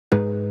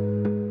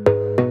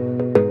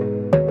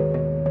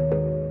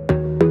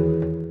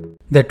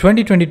The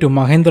 2022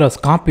 Mahindra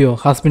Scorpio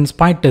has been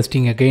spied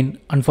testing again,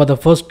 and for the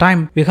first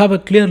time we have a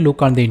clear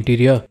look on the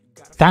interior.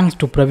 Thanks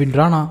to Praveen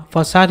Rana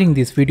for sharing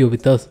this video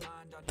with us.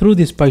 Through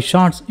these spy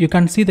shots you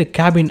can see the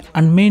cabin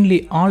and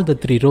mainly all the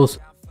three rows.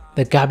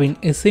 The cabin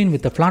is seen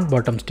with a flat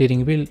bottom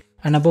steering wheel,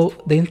 and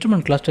above the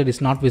instrument cluster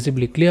is not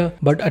visibly clear,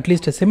 but at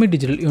least a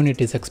semi-digital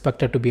unit is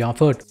expected to be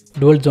offered.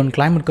 Dual zone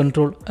climate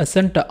control, a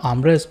center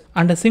armrest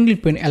and a single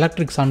pane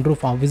electric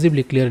sunroof are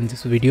visibly clear in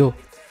this video.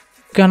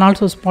 You can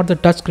also spot the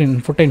touchscreen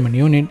infotainment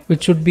unit,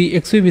 which should be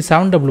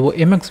XUV700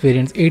 MX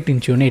variant's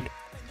 8-inch unit.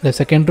 The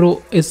second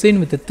row is seen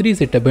with a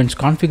 3-seater bench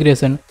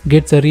configuration,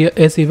 gets a rear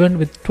AC vent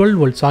with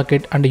 12-volt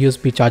socket and a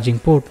USB charging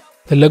port.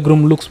 The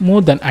legroom looks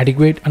more than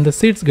adequate, and the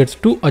seats gets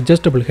 2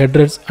 adjustable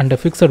headrests and a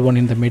fixed one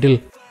in the middle.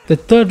 The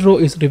third row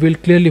is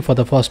revealed clearly for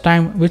the first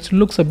time, which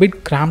looks a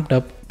bit cramped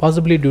up,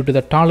 possibly due to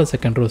the taller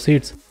second row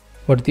seats.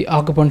 But the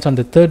occupants on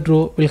the third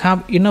row will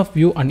have enough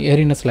view and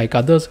airiness like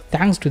others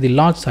thanks to the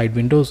large side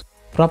windows.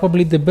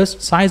 Probably the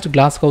best sized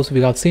glass house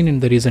we have seen in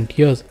the recent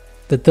years.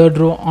 The third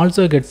row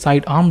also gets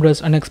side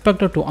armrests and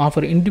expected to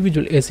offer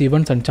individual AC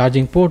vents and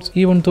charging ports,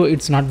 even though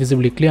it's not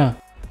visibly clear.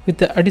 With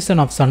the addition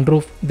of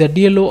sunroof, the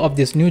DLO of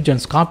this new gen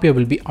Scorpio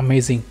will be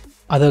amazing.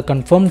 Other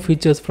confirmed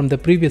features from the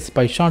previous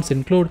spy shots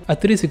include a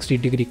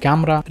 360-degree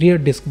camera, rear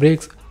disc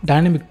brakes,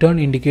 dynamic turn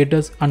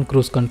indicators and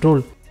cruise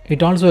control.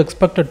 It also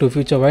expected to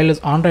feature wireless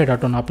Android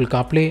Auto and Apple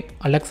CarPlay,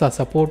 Alexa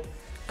support,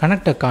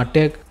 connector car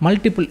tech,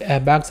 multiple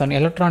airbags and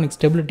electronic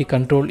stability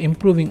control,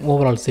 improving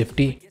overall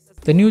safety.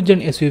 The new gen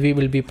SUV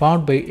will be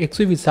powered by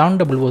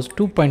XUV700's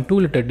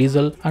 2.2-liter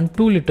diesel and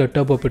 2-liter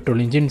turbo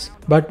petrol engines,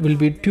 but will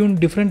be tuned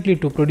differently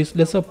to produce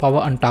lesser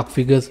power and torque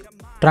figures.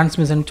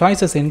 Transmission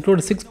choices include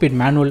 6-speed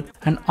manual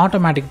and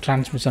automatic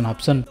transmission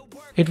option.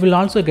 It will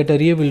also get a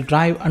rear-wheel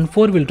drive and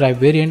 4-wheel drive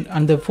variant,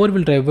 and the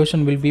 4-wheel drive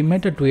version will be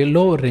mated to a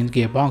lower range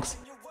gearbox.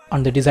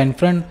 On the design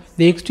front,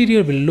 the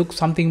exterior will look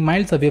something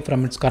miles away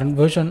from its current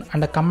version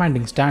and a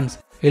commanding stance.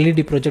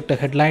 LED projector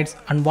headlights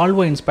and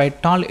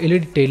Volvo-inspired tall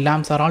LED tail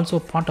lamps are also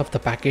part of the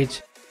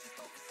package.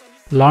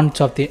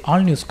 Launch of the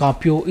all-new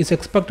Scorpio is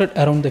expected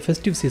around the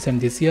festive season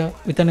this year,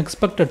 with an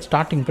expected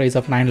starting price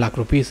of 9 lakh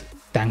rupees.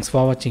 Thanks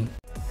for watching.